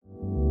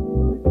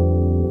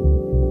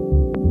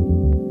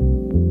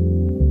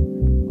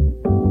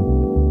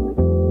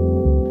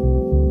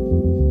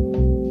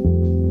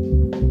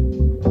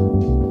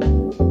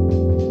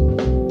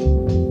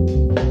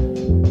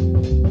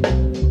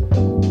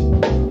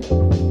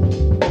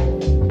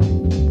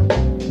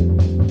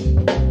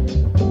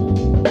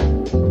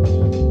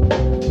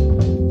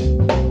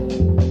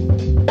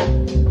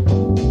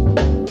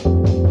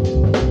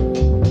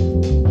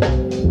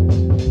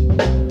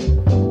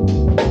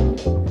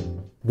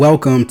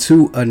Welcome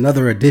to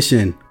another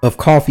edition of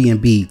Coffee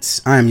and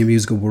Beats. I am your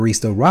musical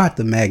barista, Rod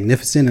the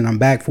Magnificent, and I'm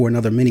back for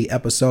another mini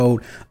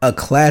episode, another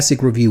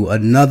classic review.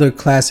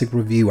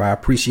 I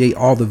appreciate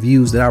all the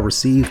views that I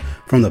received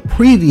from the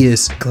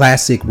previous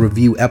classic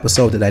review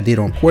episode that I did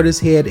on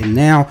Portishead, and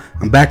now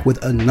I'm back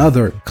with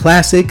another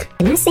classic.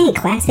 Am I saying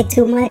classic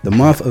too much? The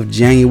month of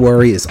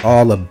January is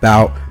all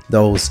about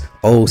those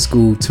old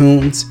school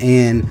tunes,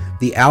 and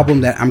the album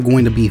that I'm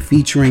going to be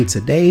featuring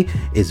today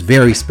is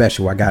very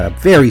special. I got a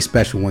very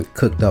special one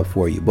cooked up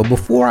for you. But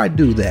before I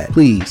do that,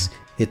 please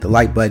hit the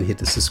like button, hit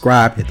the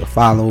subscribe, hit the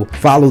follow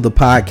the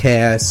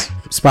podcast,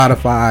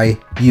 Spotify,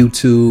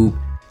 YouTube,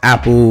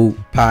 Apple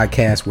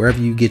Podcasts, wherever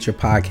you get your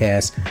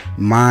podcasts.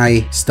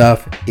 My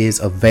stuff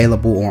is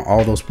available on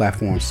all those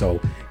platforms,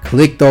 so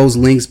click those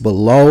links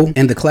below.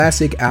 And the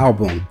classic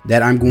album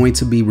that I'm going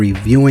to be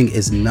reviewing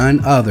is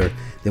none other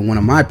than one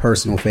of my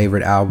personal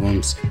favorite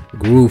albums,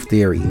 Groove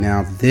Theory.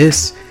 Now,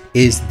 this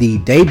is the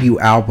debut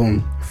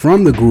album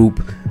from the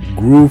group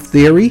Groove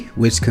Theory,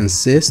 which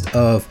consists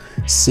of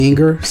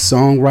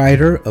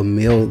singer-songwriter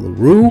Emile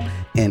LaRue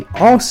and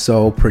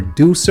also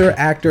producer,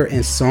 actor,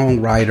 and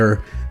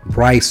songwriter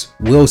Bryce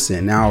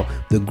Wilson. Now,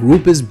 the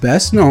group is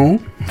best known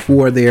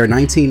for their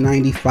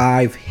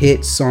 1995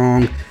 hit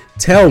song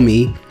Tell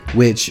Me,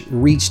 which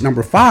reached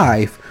number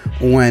 5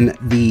 on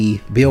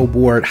the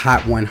Billboard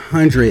Hot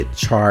 100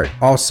 chart,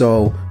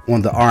 also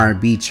on the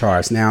R&B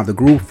charts. Now, the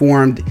group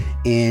formed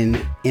in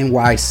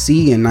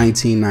NYC in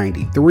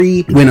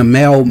 1993 when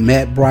Emile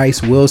met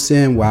Bryce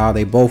Wilson while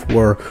they both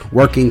were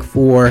working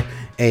for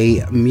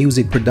a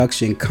music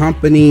production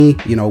company.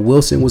 You know,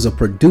 Wilson was a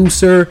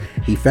producer.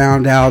 He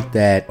found out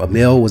that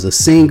Emile was a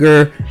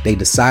singer. They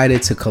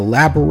decided to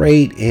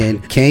collaborate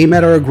and came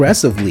at her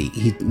aggressively.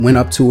 He went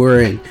up to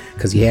her and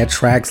because he had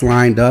tracks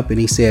lined up, and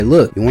he said,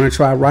 "Look, you want to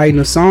try writing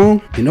a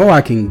song? You know,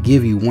 I can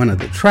give you one of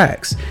the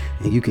tracks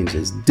and you can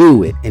just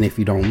do it. And if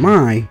you don't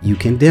mind, you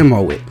can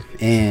demo it."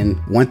 And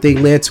one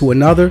thing led to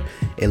another.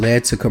 It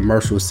led to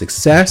commercial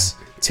success.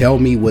 Tell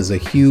Me was a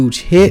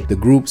huge hit. The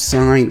group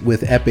signed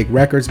with Epic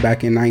Records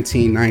back in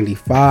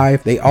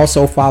 1995. They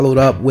also followed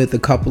up with a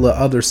couple of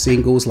other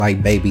singles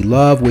like Baby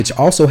Love, which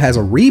also has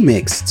a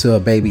remix to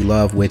Baby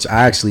Love, which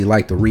I actually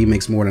like the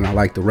remix more than I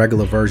like the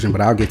regular version,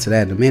 but I'll get to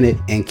that in a minute.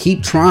 And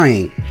Keep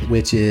Trying,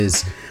 which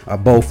is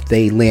both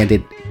they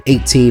landed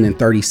 18 and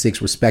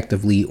 36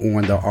 respectively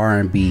on the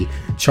R&B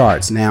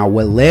charts. Now,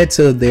 what led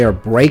to their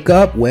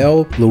breakup?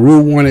 Well,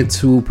 LaRue wanted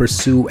to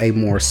pursue a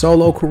more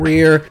solo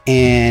career,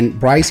 and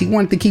Bryce, he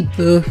wanted to keep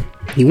the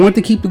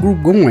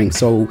group going.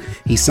 So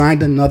he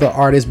signed another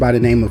artist by the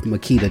name of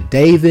Makita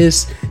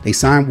Davis. They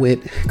signed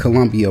with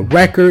Columbia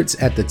Records.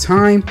 At the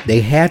time,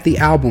 they had the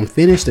album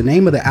finished. The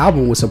name of the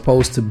album was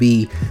supposed to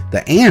be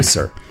The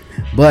Answer,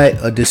 but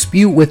a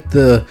dispute with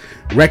the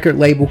record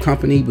label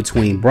company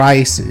between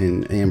Bryce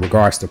and in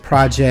regards to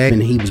project,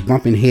 and he was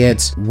bumping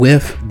heads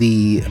with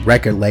the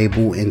record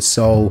label, and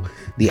so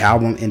the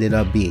album ended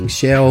up being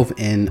shelved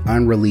and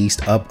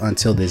unreleased up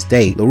until this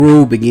date.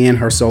 LaRue began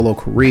her solo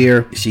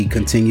career. She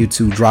continued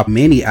to drop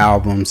many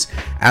albums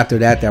after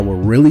that were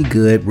really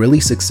good, really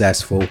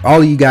successful.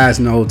 All of you guys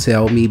know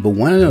Tell Me, but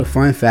one of the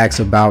fun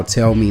facts about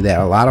Tell Me that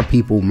a lot of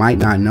people might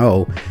not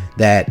know,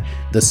 that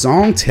the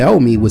song Tell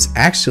Me was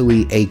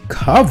actually a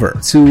cover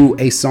to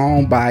a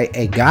song by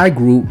a guy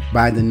group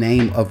by the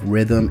name of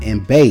Rhythm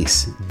and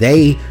Bass.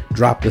 They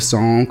dropped a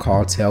song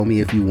called Tell Me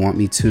If You Want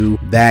Me To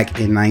back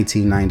in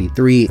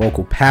 1993.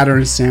 Vocal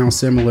patterns sound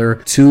similar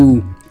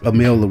to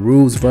Emile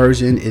LaRue's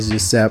version. It's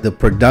just the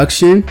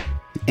production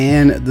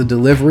and the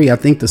delivery. I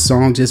think the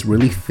song just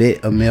really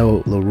fit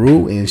Emile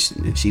LaRue, and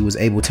she was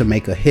able to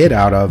make a hit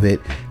out of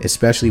it,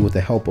 especially with the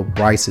help of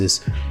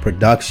Bryce's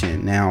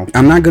production. Now,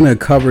 I'm not going to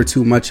cover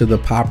too much of the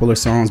popular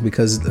songs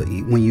because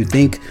when you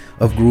think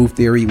of Groove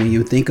Theory, when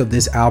you think of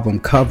this album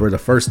cover, the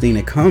first thing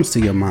that comes to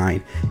your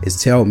mind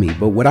is Tell Me.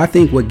 But what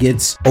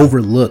gets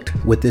overlooked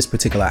with this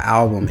particular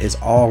album is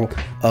all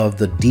of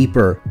the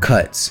deeper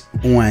cuts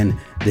on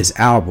this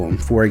album.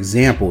 For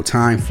example,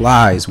 Time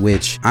Flies,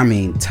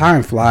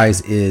 Time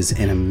Flies is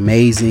an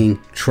amazing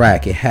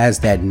track. It has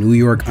that New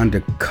York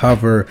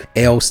undercover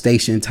L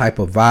Station type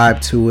of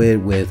vibe to it,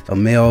 with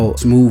Emile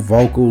smooth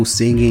vocals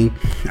singing.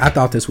 I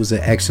thought this was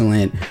an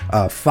excellent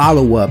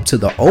follow-up to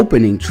the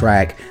opening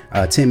track,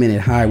 10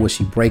 Minute High, where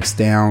she breaks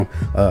down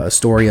a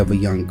story of a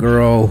young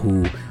girl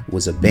who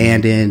was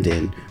abandoned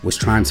and was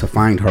trying to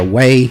find her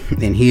way.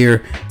 And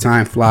here,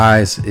 Time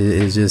Flies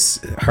is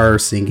just her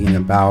singing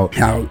about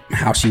how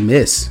she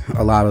missed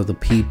a lot of the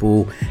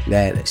people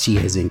that she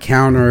has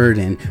encountered,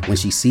 and when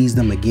she sees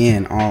them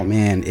again, oh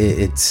man,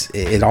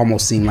 it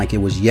almost seemed like it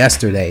was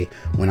yesterday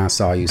when I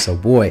saw you. So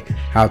boy,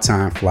 how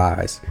time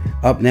flies.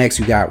 Up next,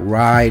 you got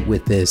Ride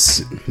with this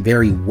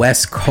very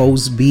West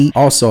Coast beat.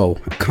 Also,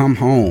 Come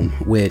Home,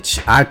 which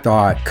I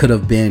thought could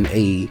have been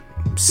a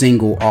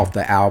single off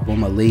the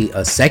album,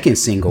 a second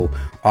single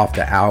off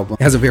the album.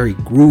 It has a very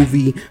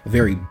groovy,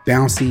 very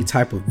bouncy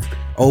type of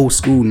old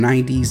school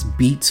 90s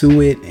beat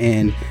to it,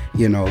 and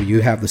you know,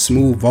 you have the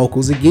smooth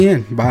vocals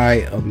again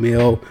by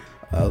Emile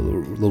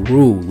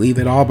LaRue, Leave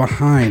It All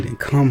Behind and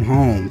Come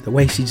Home. The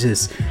way she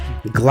just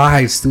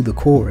glides through the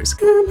chorus.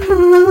 Come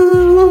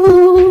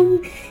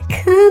home,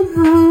 come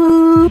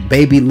home.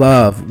 Baby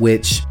Love,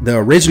 which the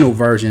original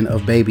version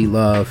of Baby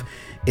Love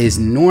is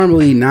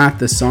normally not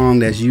the song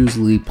that's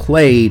usually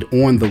played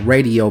on the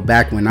radio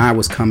back when I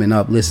was coming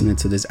up listening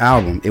to this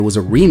album. It was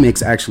a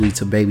remix actually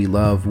to Baby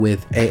Love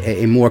with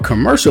a more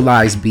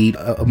commercialized beat,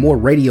 a more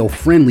radio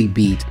friendly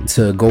beat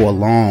to go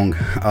along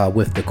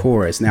with the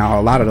chorus. Now,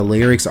 a lot of the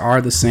lyrics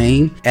are the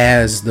same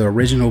as the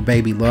original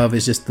Baby Love.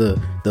 It's just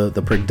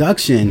the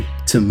production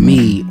to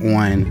me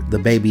on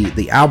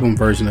the album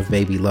version of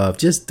Baby Love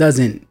just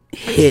doesn't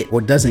hit or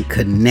doesn't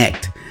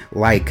connect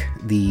like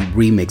the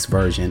remix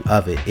version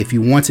of it. If you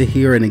want to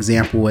hear an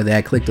example of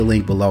that, click the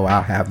link below.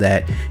 I'll have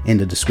that in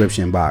the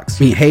description box.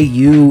 Hey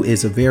You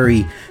is a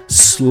very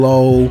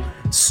slow,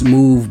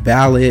 smooth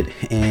ballad,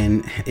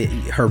 and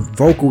her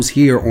vocals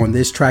here on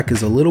this track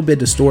is a little bit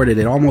distorted.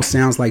 It almost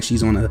sounds like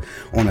she's on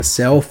a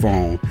cell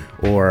phone,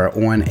 or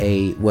on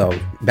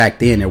back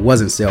then there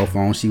wasn't cell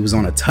phone. She was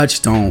on a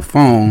touch-tone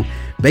phone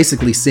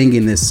basically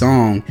singing this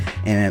song.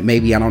 And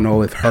maybe, I don't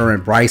know if her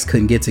and Bryce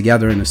couldn't get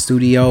together in the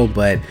studio,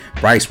 but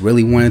Bryce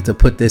really wanted to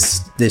put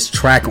this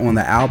track on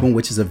the album,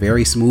 which is a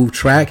very smooth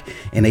track,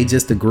 and they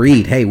just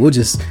agreed, hey, we'll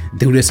just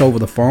do this over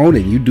the phone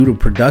and you do the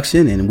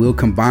production and we'll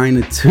combine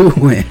the two,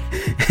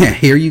 and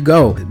here you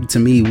go. To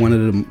me, one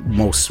of the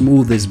most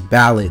smoothest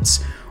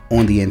ballads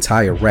on the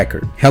entire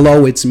record.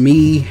 Hello, It's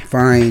Me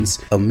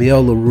finds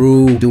Emile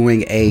LaRue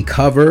doing a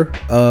cover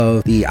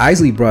of the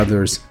Isley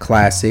Brothers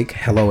classic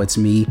Hello, It's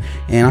Me,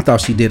 and I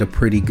thought she did a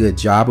pretty good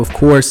job. Of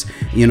course,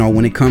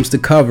 when it comes to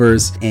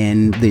covers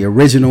and the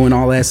original and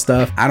all that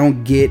stuff, I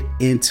don't get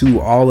into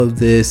all of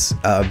this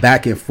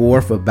back and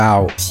forth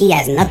about she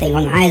has nothing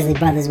on the Isley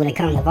Brothers when it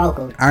comes to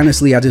vocals.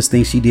 Honestly, I just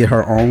think she did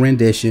her own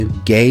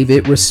rendition, gave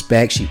it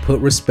respect. She put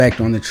respect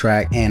on the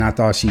track, and I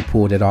thought she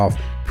pulled it off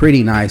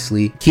pretty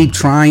nicely. Keep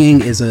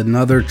Trying is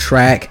another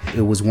track.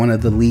 It was one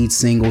of the lead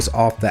singles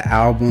off the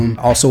album.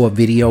 Also, a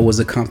video was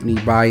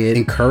accompanied by it,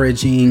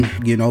 encouraging,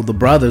 the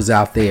brothers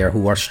out there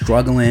who are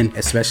struggling,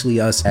 especially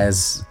us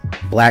as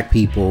Black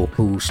people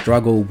who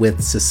struggle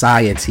with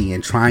society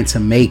and trying to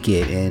make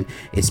it. And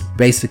it's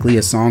basically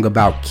a song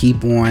about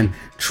keep on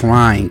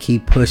trying,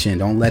 keep pushing,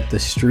 don't let the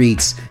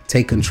streets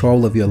take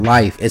control of your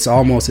life. It's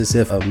almost as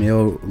if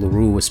Emile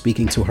LaRue was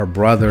speaking to her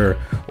brother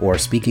or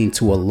speaking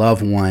to a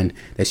loved one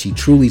that she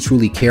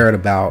truly cared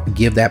about.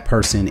 Give that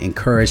person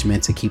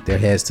encouragement to keep their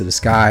heads to the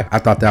sky. I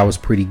thought that was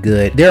pretty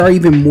good. There are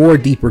even more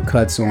deeper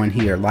cuts on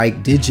here,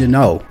 like Did You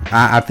Know?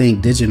 I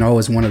think Did You Know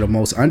is one of the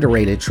most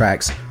underrated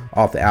tracks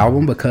off the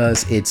album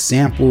because it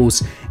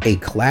samples a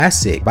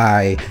classic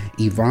by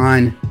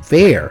Yvonne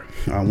Fair,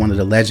 one of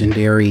the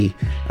legendary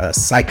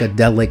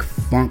psychedelic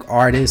funk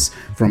artists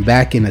from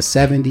back in the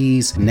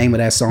 70s. The name of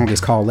that song is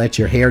called Let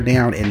Your Hair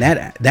Down, and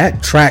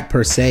that track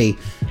per se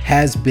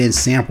has been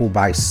sampled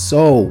by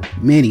so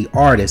many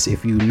artists.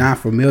 If you're not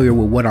familiar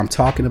with what I'm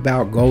talking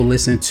about, go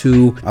listen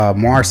to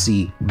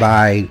Marcy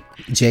by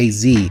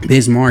Jay-Z.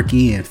 Biz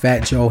Markie and Fat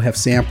Joe have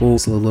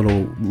samples, a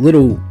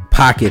little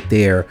pocket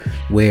there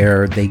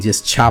where they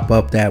just chop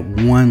up that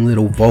one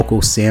little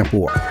vocal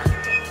sample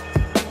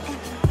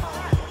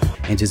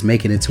and just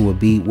make it into a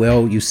beat.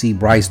 Well, you see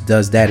Bryce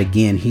does that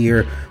again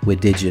here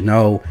with Did You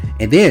Know?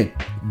 And then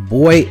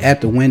Boy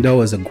at the Window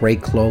is a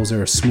great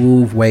closer, a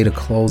smooth way to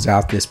close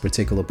out this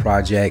particular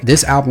project.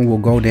 This album will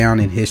go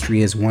down in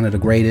history as one of the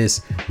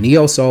greatest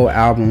neo-soul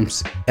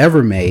albums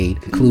ever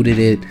made. Included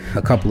it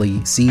a couple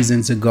of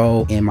seasons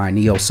ago in my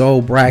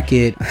neo-soul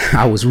bracket.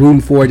 I was rooting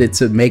for it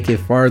to make it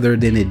farther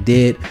than it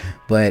did.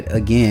 But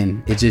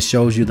again, it just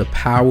shows you the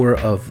power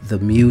of the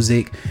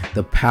music,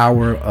 the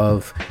power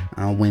of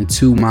when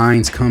two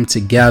minds come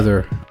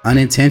together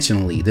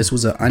unintentionally. This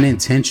was an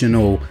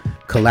unintentional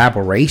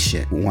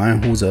collaboration.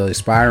 One who's an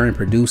aspiring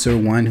producer,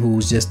 one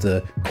who's just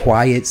a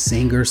quiet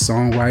singer,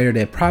 songwriter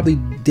that probably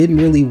didn't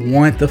really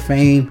want the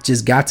fame,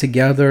 just got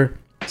together,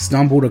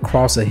 stumbled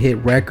across a hit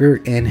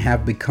record, and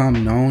have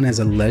become known as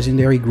a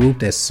legendary group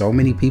that so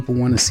many people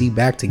want to see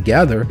back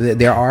together.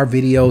 There are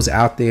videos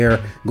out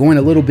there going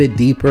a little bit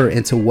deeper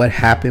into what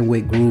happened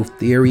with Groove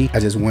Theory. I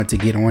just want to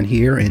get on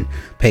here and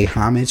pay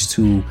homage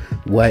to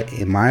what,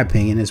 in my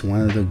opinion, is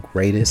one of the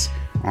greatest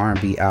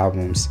R&B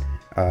albums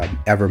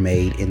ever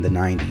made in the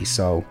 90s.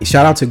 So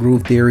shout out to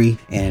Groove Theory,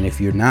 and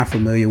if you're not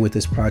familiar with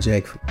this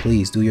project,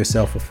 please do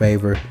yourself a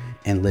favor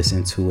and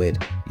listen to it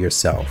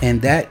yourself.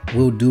 And that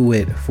will do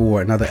it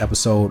for another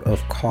episode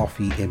of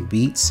Coffee and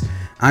Beats.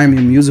 I am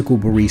your musical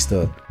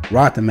barista,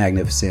 Rod the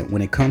Magnificent.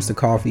 When it comes to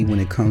coffee, when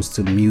it comes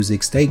to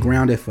music, stay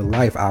grounded for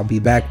life. I'll be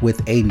back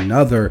with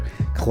another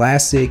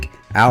classic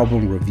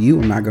album review.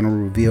 I'm not going to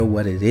reveal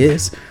what it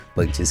is,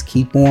 but just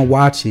keep on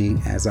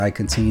watching as I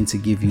continue to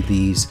give you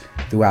these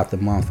throughout the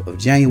month of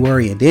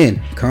January. And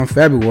then come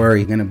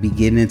February, going to be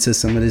getting into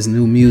some of this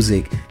new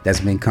music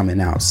that's been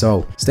coming out.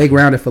 So stay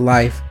grounded for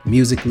life,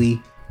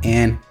 musically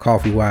and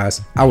coffee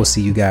wise. I will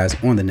see you guys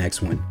on the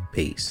next one.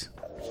 Peace.